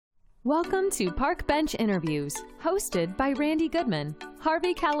Welcome to Park Bench Interviews, hosted by Randy Goodman,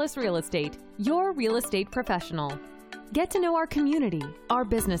 Harvey Callis Real Estate, your real estate professional. Get to know our community, our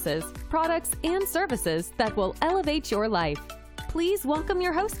businesses, products, and services that will elevate your life. Please welcome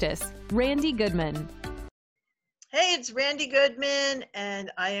your hostess, Randy Goodman. Hey, it's Randy Goodman,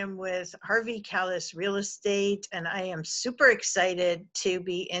 and I am with Harvey Callis Real Estate, and I am super excited to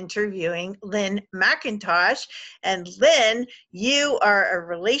be interviewing Lynn McIntosh. And Lynn, you are a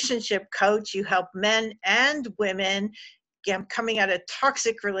relationship coach. You help men and women coming out of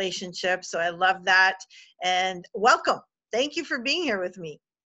toxic relationships, so I love that. And welcome. Thank you for being here with me.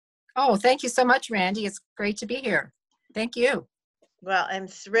 Oh, thank you so much, Randy. It's great to be here. Thank you. Well, I'm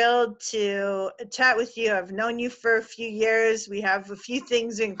thrilled to chat with you. I've known you for a few years. We have a few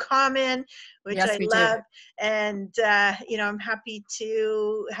things in common, which Yes, I we love. do. And, I'm happy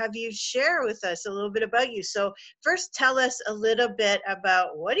to have you share with us a little bit about you. So first, tell us a little bit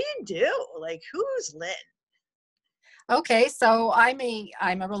about what do you do? Like, who's Lynn? Okay, so I'm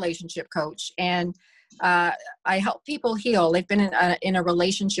a relationship coach, and I help people heal. They've been in a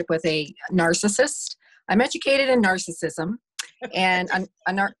relationship with a narcissist. I'm educated in narcissism. And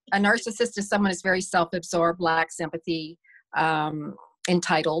a narcissist is someone who's very self-absorbed, lacks empathy,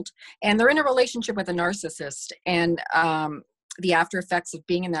 entitled, and they're in a relationship with a narcissist. And the after effects of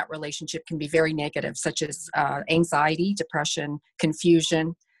being in that relationship can be very negative, such as anxiety, depression,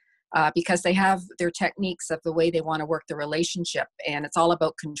 confusion, because they have their techniques of the way they want to work the relationship, and it's all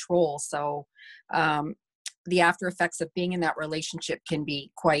about control. So the after effects of being in that relationship can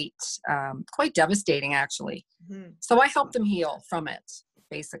be quite devastating, actually. Mm-hmm. So I help them heal from it,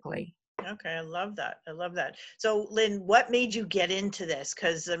 basically. Okay, I love that. So, Lynn, what made you get into this?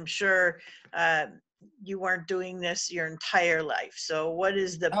 Because I'm sure you weren't doing this your entire life. So what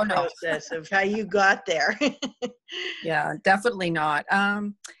is the process of how you got there? Yeah, definitely not.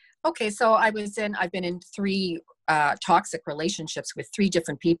 Okay, so I've been in three toxic relationships with three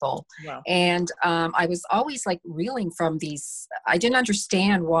different people. Wow. And I was always like reeling from these. I didn't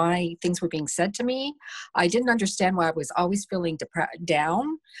understand why things were being said to me. I didn't understand why I was always feeling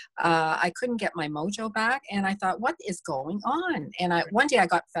down. I couldn't get my mojo back. And I thought, what is going on? And one day I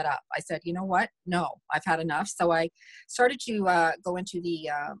got fed up. I said, you know what? No, I've had enough. So I started to go into the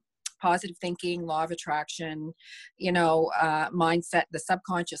positive thinking, law of attraction, mindset, the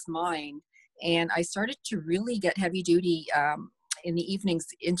subconscious mind. And I started to really get heavy duty in the evenings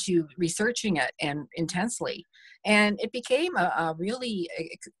into researching it and intensely. And it became a really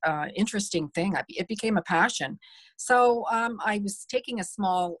interesting thing. It became a passion. So I was taking a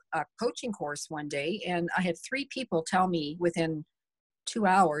small coaching course one day, and I had three people tell me within 2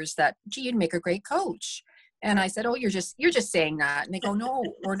 hours that, gee, you'd make a great coach. And I said, oh, you're just saying that. And they go, no,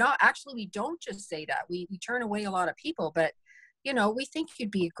 we're not. Actually, we don't just say that. We turn away a lot of people, but we think you'd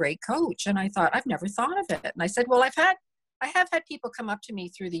be a great coach. And I thought, I've never thought of it. And I said, well, I have had people come up to me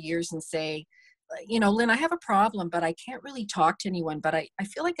through the years and say, Lynn, I have a problem, but I can't really talk to anyone, but I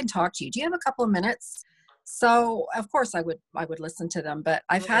feel I can talk to you. Do you have a couple of minutes? So of course I would listen to them, but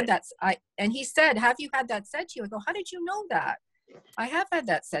I've had that. And he said, have you had that said to you? I go, how did you know that? I have had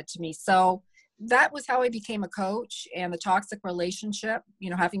that said to me. So that was how I became a coach, and the toxic relationship,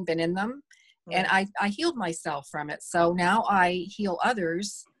 having been in them. And I healed myself from it. So now I heal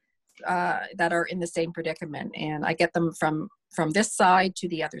others that are in the same predicament, and I get them from this side to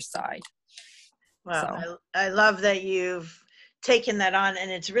the other side. Well, so. I love that you've taken that on. And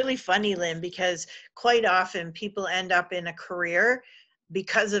it's really funny, Lynn, because quite often people end up in a career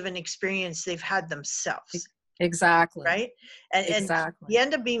because of an experience they've had themselves. Exactly. Right? And you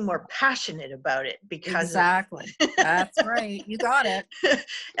end up being more passionate about it because exactly. That's right. You got it.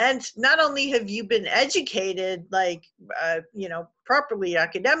 And not only have you been educated, properly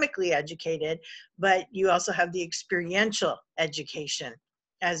academically educated, but you also have the experiential education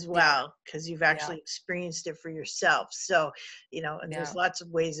as well, because you've actually experienced it for yourself. So, and there's lots of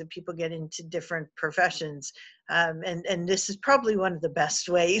ways that people get into different professions. And this is probably one of the best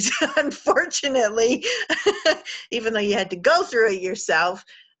ways, unfortunately, even though you had to go through it yourself,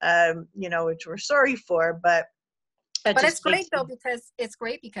 which we're sorry for, but it's great though,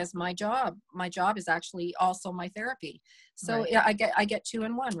 because my job is actually also my therapy. So right. Yeah, I get 2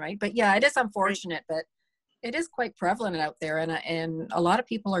 in 1, right? But yeah, it is unfortunate, right. But it is quite prevalent out there, and a lot of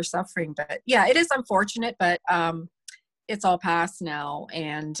people are suffering. But yeah, it is unfortunate, but it's all past now,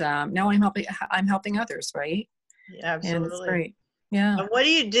 and now I'm helping others, right? Yeah, absolutely. And it's great. Yeah. And what do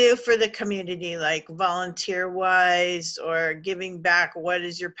you do for the community, like volunteer-wise or giving back? What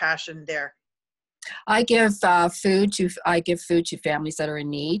is your passion there? I give food to families that are in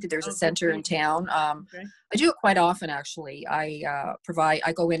need. There's a center in town. Okay. I do it quite often, actually. I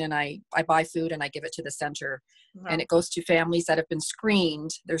go in and I buy food and I give it to the center, Wow. and it goes to families that have been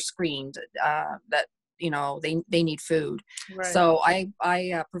screened. They're screened that they need food. Right. So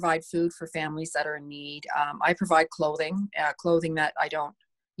I provide food for families that are in need. I provide clothing that I don't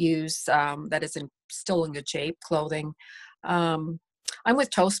use, that is still in good shape. Clothing. I'm with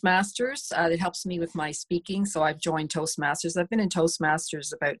Toastmasters. It helps me with my speaking. So I've joined Toastmasters. I've been in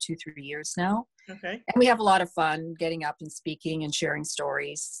Toastmasters about 2-3 years now. Okay. And we have a lot of fun getting up and speaking and sharing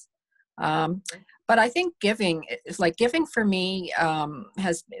stories. But I think giving for me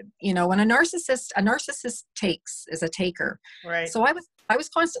has, when a narcissist is a taker. Right. So I was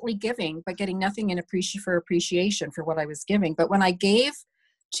constantly giving, but getting nothing in appreciation for what I was giving. But when I gave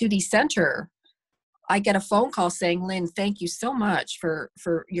to the center, I get a phone call saying, Lynn, thank you so much for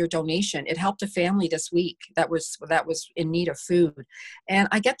your donation. It helped a family this week that was in need of food. And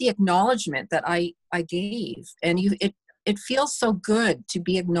I get the acknowledgement that I gave. And it feels so good to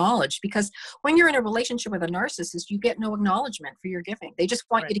be acknowledged, because when you're in a relationship with a narcissist, you get no acknowledgement for your giving. They just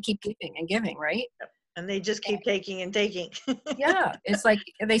want you to keep giving and giving, right? And they just keep taking and taking. Yeah. It's like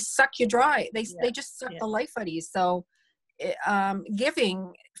they suck you dry. They just suck the life out of you. So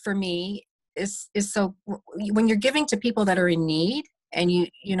giving for me is so, when you're giving to people that are in need, and you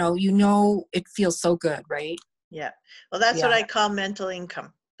know it feels so good, right? Yeah. Well, that's what I call mental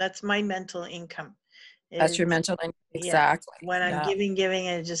income. That's my mental income. That's your mental income. Exactly. When I'm giving,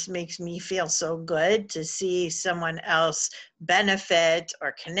 and it just makes me feel so good to see someone else benefit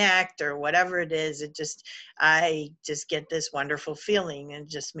or connect or whatever it is. I just get this wonderful feeling, and it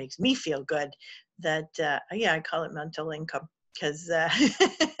just makes me feel good that, I call it mental income. Because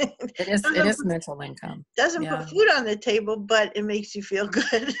it is mental income. Doesn't put food on the table, but it makes you feel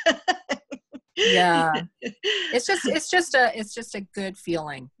good. Yeah, it's just a good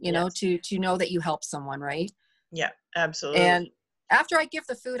feeling, to know that you help someone, right? Yeah, absolutely. And after I give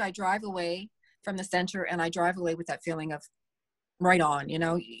the food, I drive away from the center, and I drive away with that feeling of right on.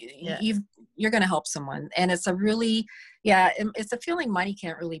 You're going to help someone, and it's a really, it's a feeling money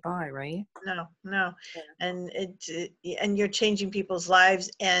can't really buy, right? No. Yeah. And and you're changing people's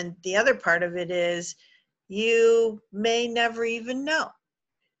lives. And the other part of it is, you may never even know.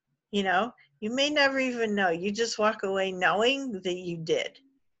 You may never even know. You just walk away knowing that you did,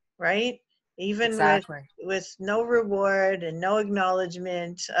 right? Even with no reward and no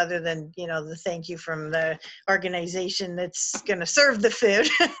acknowledgement other than, the thank you from the organization that's going to serve the food.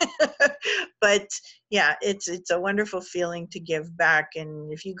 But yeah, it's a wonderful feeling to give back.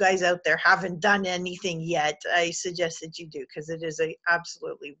 And if you guys out there haven't done anything yet, I suggest that you do, because it is a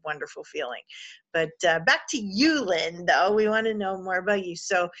absolutely wonderful feeling. But back to you, Lynn, though. We want to know more about you.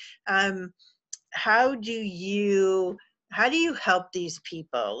 So how do you help these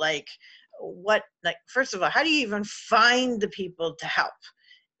people? First of all, how do you even find the people to help?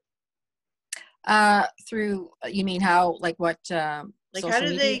 Through, you mean how, like what, how do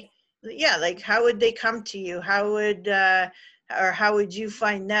media? How would they come to you? How would you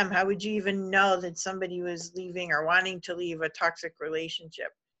find them? How would you even know that somebody was leaving or wanting to leave a toxic relationship?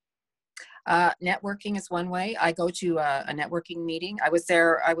 Networking is one way. I go to a networking meeting. I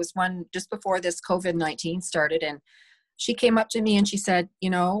was one just before this COVID-19 started, and she came up to me and she said,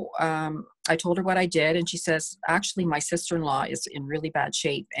 I told her what I did, and she says, actually, my sister-in-law is in really bad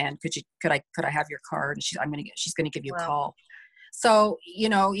shape, and could I have your card? And she's going to give you a call. So, you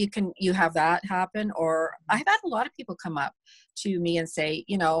have that happen. Or I've had a lot of people come up to me and say,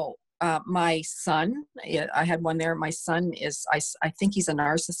 my son, I had one there. My son I think he's a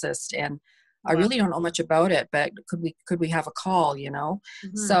narcissist, and I really don't know much about it, but could we have a call,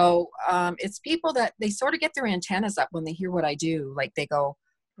 Mm-hmm. So it's people that they sort of get their antennas up when they hear what I do. Like they go,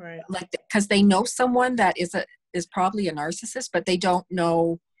 right, like, because they know someone that is probably a narcissist, but they don't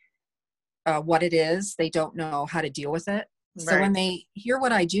know what it is. They don't know how to deal with it. Right. So when they hear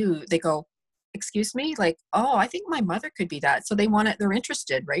what I do, they go, excuse me, like, oh, I think my mother could be that. So they're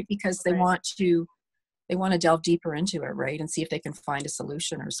interested, right? Because they want to delve deeper into it, right? And see if they can find a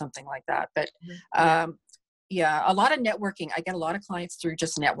solution or something like that. But a lot of networking. I get a lot of clients through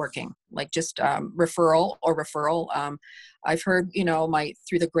just networking, like just referral. I've heard,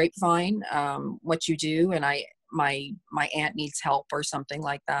 through the grapevine, what you do, and my aunt needs help or something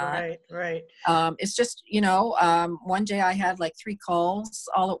like that. Right. It's just, one day I had like 3 calls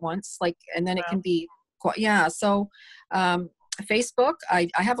all at once, and then it can be So Facebook, I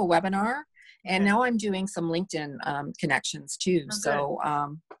have a webinar, and now I'm doing some LinkedIn connections too. Okay. So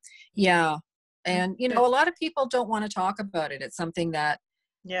and a lot of people don't want to talk about it. It's something that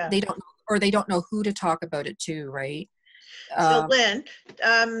they don't know the or they don't know who to talk about it to, right? So Lynn,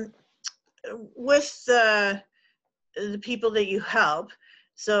 with the people that you help,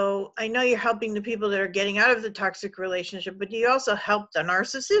 so I know you're helping the people that are getting out of the toxic relationship, but do you also help the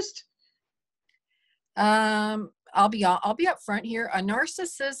narcissist? I'll be upfront here. A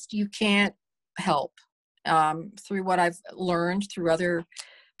narcissist you can't help. Through what I've learned through other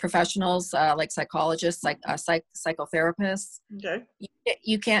professionals, like psychologists, like psychotherapists, Okay.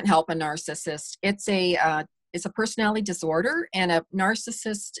 you can't help a narcissist. It's a personality disorder, and a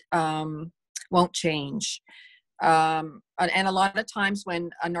narcissist won't change. And a lot of times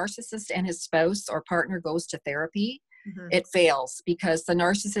when a narcissist and his spouse or partner goes to therapy, it fails because the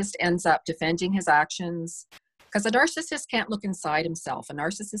narcissist ends up defending his actions, because a narcissist can't look inside himself. A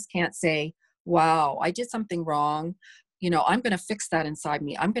narcissist can't say, wow, I did something wrong. I'm going to fix that inside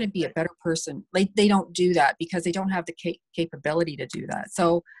me. I'm going to be a better person. They don't do that because they don't have the capability to do that.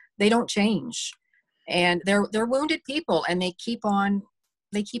 So they don't change, and they're wounded people, and they keep on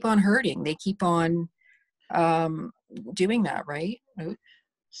hurting. They keep on doing that, right?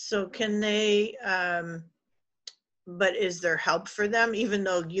 So can they, but is there help for them, even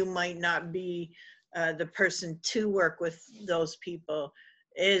though you might not be the person to work with those people?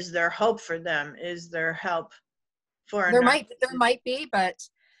 Is there hope for them? Is there help for there might be, but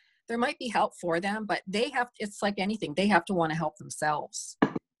there might be help for them, but it's like anything, they have to want to help themselves.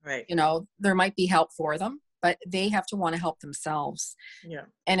 Right. There might be help for them, but they have to want to help themselves. Yeah.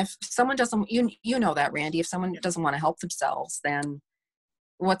 And if someone doesn't, you know that, Randy, if someone doesn't want to help themselves, then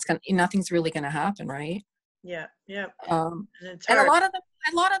nothing's really going to happen, right? Yeah. Yeah. And a lot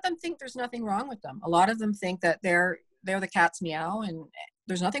of them think there's nothing wrong with them. A lot of them think that they're the cat's meow, and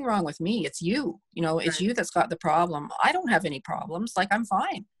there's nothing wrong with me. It's you, it's you that's got the problem. I don't have any problems. Like, I'm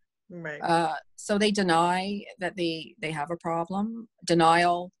fine. Right. So they deny that they have a problem.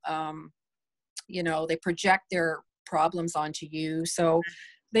 Denial. They project their problems onto you. So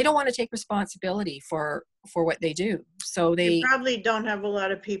they don't want to take responsibility for what they do. So they probably don't have a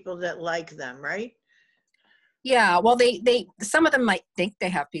lot of people that like them, right? Yeah, well, they some of them might think they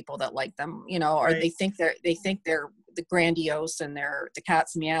have people that like them, or Right. they think they're the grandiose and they're the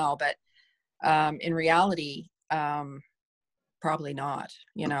cat's meow, but in reality, probably not.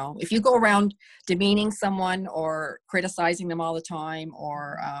 If you go around demeaning someone or criticizing them all the time,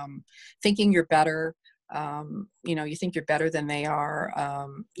 or thinking you're better, you think you're better than they are,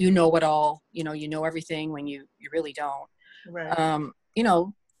 you know it all, you know everything when you really don't. Right.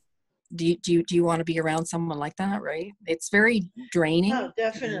 Do you want to be around someone like that, right? It's very draining. No,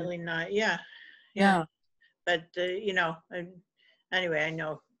 definitely not. Yeah. But anyway, I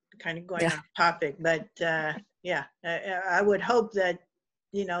know, kind of going off topic, but I would hope that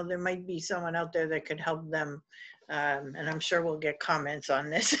there might be someone out there that could help them, and I'm sure we'll get comments on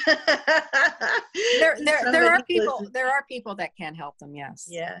this. There are people that can help them, yes.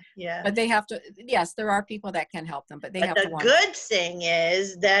 Yeah. But they have to. Yes, there are people that can help them, but they have to want. The good thing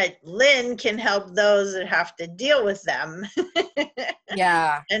is that Lynn can help those that have to deal with them.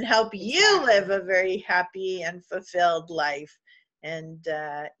 Yeah. And help you live a very happy and fulfilled life, and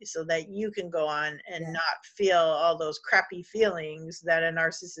so that you can go on and not feel all those crappy feelings that a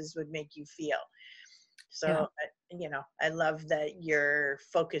narcissist would make you feel. So I love that you're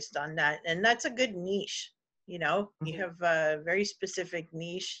focused on that, and that's a good niche. You have a very specific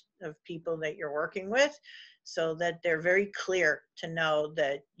niche of people that you're working with, so that they're very clear to know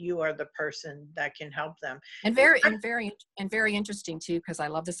that you are the person that can help them. And very interesting too, because I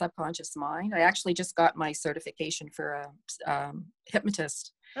love the subconscious mind. I actually just got my certification for a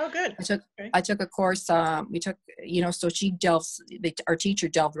hypnotist. Oh, good. I took a course. We took, so our teacher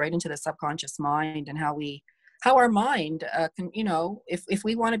delved right into the subconscious mind, and how our mind can, if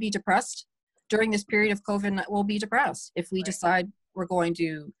we want to be depressed during this period of COVID, we'll be depressed. If we decide we're going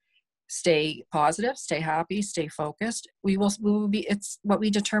to stay positive, stay happy, stay focused, we will be. It's what we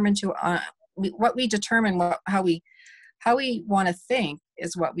determine how we want to think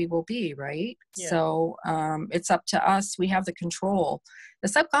is what we will be, right? Yeah. So it's up to us. We have the control. The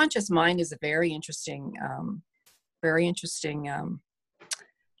subconscious mind is a very interesting. Oh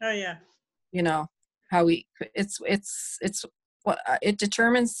yeah. How it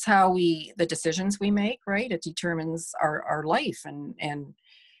determines the decisions we make, right? It determines our life and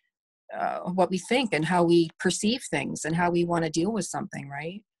what we think and how we perceive things and how we want to deal with something,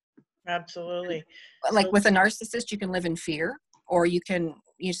 right? Absolutely. Like with a narcissist, you can live in fear, or you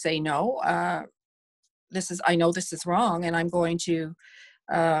say, no, I know this is wrong, and I'm going to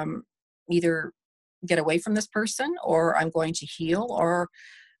either get away from this person, or I'm going to heal, or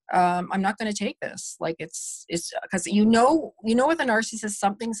I'm not going to take this. Like it's because you know with a narcissist,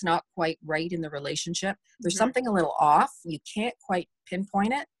 something's not quite right in the relationship. There's something a little off. You can't quite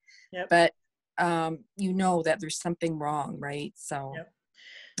pinpoint it, but you know that there's something wrong, right? So,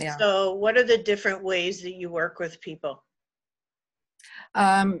 yeah. So what are the different ways that you work with people?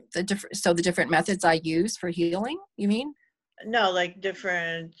 The different methods I use for healing, you mean? No, like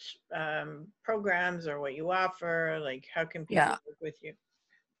different programs or what you offer, like how can people work with you?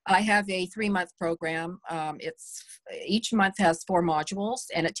 I have a 3-month program. It's each month has 4 modules,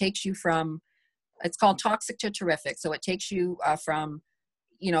 and it takes you from, it's called Toxic to Terrific. So it takes you from,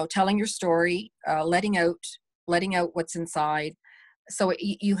 telling your story, letting out what's inside. So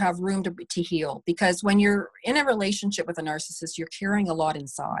you have room to heal, because when you're in a relationship with a narcissist, you're carrying a lot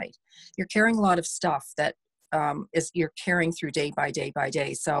inside. You're carrying a lot of stuff that you're carrying through day by day by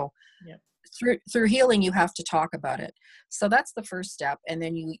day. So through healing, you have to talk about it. So that's the first step. And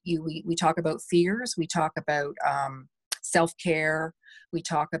then we talk about fears. We talk about self-care. We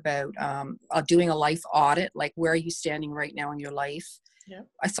talk about doing a life audit, like where are you standing right now in your life? So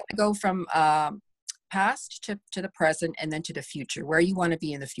I go from past to the present, and then to the future, where you want to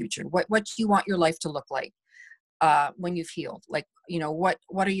be in the future. What do you want your life to look like when you've healed? Like,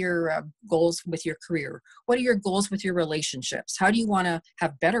 what are your goals with your career? What are your goals with your relationships? How do you want to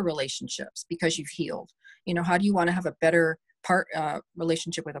have better relationships because you've healed? How do you want to have a better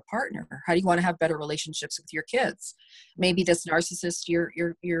relationship with a partner? How do you want to have better relationships with your kids? Maybe this narcissist, your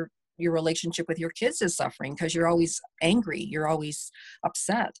relationship with your kids is suffering because you're always angry, you're always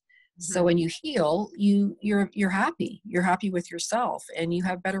upset. So when you heal, you're happy. You're happy with yourself, and you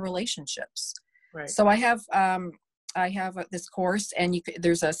have better relationships. Right. So I have this course, and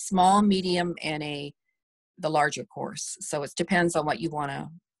there's a small, medium, and the larger course. So it depends on what you want to,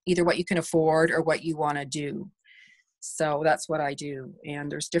 either what you can afford or what you want to do. So that's what I do.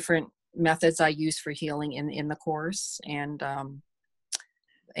 And there's different methods I use for healing in the course, and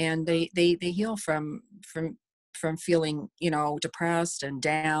they heal from feeling, depressed and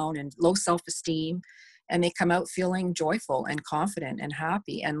down and low self-esteem, and they come out feeling joyful and confident and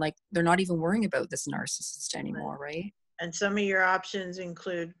happy, and like they're not even worrying about this narcissist anymore, right? And some of your options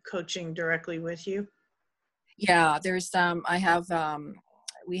include coaching directly with you? Yeah, there's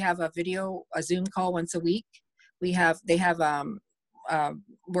we have a Zoom call once a week. They have PDF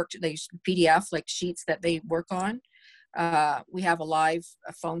like sheets that they work on. We have a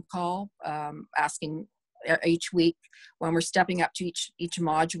phone call asking each week when we're stepping up to each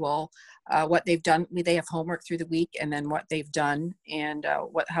module what they've done. They have homework through the week, and then what they've done, and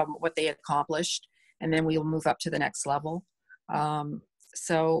what they accomplished, and then we will move up to the next level.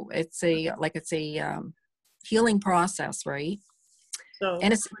 So it's a healing process, right? So,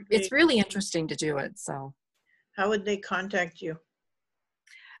 and it's really interesting to do it. So how would they contact you?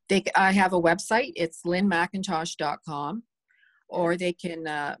 I have a website. It's lynnmcintosh.com, or they can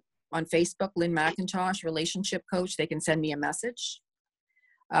on Facebook, Lynn McIntosh, relationship coach. They can send me a message.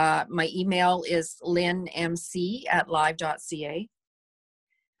 My email is lynnmc@live.ca.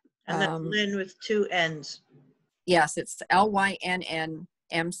 And that's Lynn with 2 N's. Yes, it's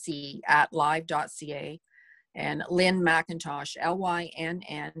lynnmc@live.ca. And Lynn McIntosh,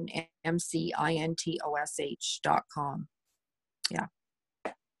 lynnmcintosh.com. Yeah.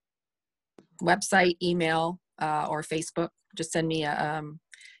 Website, email, or Facebook. Just send me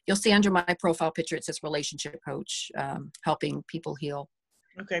you'll see under my profile picture, it says relationship coach, helping people heal.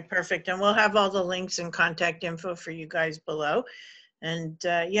 Okay, perfect. And we'll have all the links and contact info for you guys below. And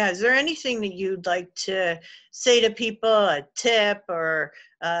is there anything that you'd like to say to people, a tip or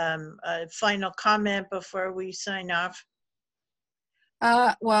a final comment before we sign off?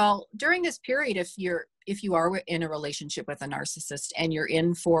 Well, during this period, if you are in a relationship with a narcissist and you're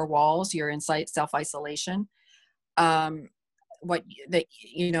in 4 walls, you're in self-isolation,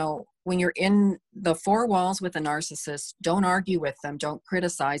 when you're in the 4 walls with a narcissist, don't argue with them, don't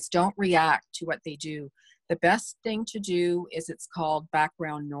criticize, don't react to what they do. The best thing to do is, it's called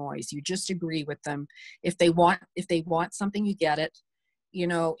background noise. You just agree with them. If they want something, you get it. You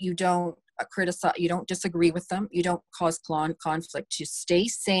don't criticize, you don't disagree with them, you don't cause conflict. You stay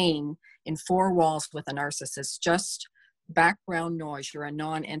sane in 4 walls with a narcissist. Just background noise. You're a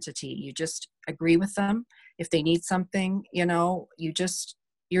non-entity. You just agree with them. If they need something,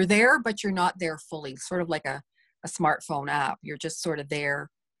 you're there, but you're not there fully. Sort of like a smartphone app. You're just sort of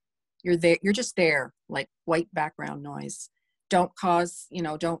there. You're just there, like white background noise. Don't cause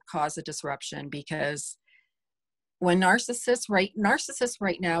a disruption, because when narcissists right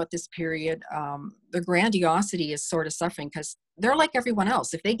now at this period, their grandiosity is sort of suffering, because they're like everyone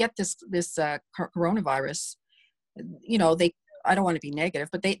else. If they get this coronavirus, I don't want to be negative,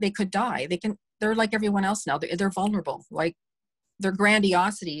 but they could die. They're like everyone else now. They're vulnerable. Like their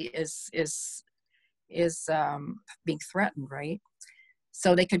grandiosity is being threatened, right?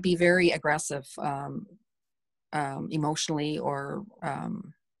 So they could be very aggressive emotionally, or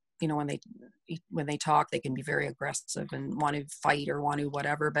when they talk, they can be very aggressive and want to fight or want to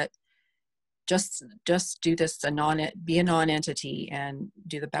whatever. But just do this be a non-entity and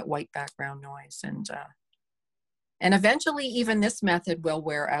do the white background noise, and eventually even this method will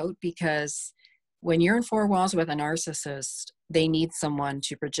wear out, because when you're in four walls with a narcissist, they need someone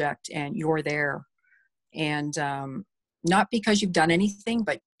to project, and you're there, and not because you've done anything,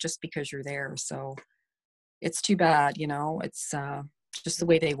 but just because you're there. So it's too bad, it's just the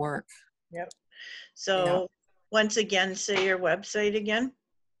way they work. Yep. So once again, say your website again.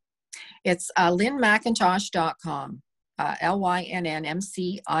 It's lynnmcintosh.com,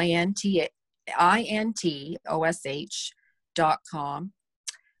 lynnmcintosh.com,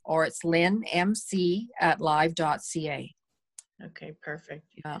 or it's lynnmc@live.ca. Okay, perfect.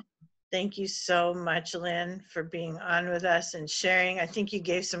 Yeah. Thank you so much, Lynn, for being on with us and sharing. I think you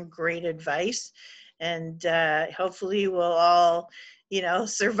gave some great advice, and hopefully we'll all,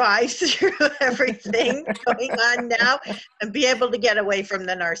 survive through everything going on now and be able to get away from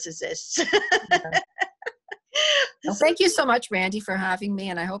the narcissists. Well, thank you so much, Randy, for having me,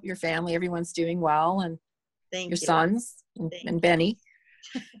 and I hope your family, everyone's doing well, and your sons and Benny.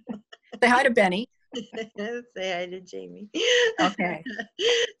 Say hi to Benny. Say hi to Jamie. Okay.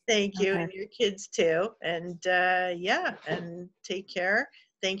 Thank you, and your kids too. And and take care.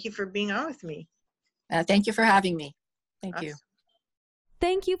 Thank you for being on with me. Thank you for having me. Thank you.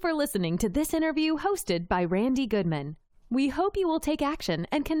 Thank you for listening to this interview hosted by Randy Goodman. We hope you will take action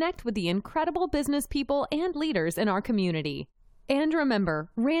and connect with the incredible business people and leaders in our community. And remember,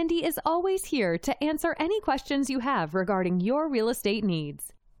 Randy is always here to answer any questions you have regarding your real estate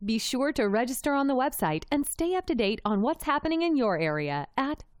needs. Be sure to register on the website and stay up to date on what's happening in your area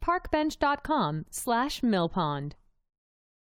at parkbench.com/millpond.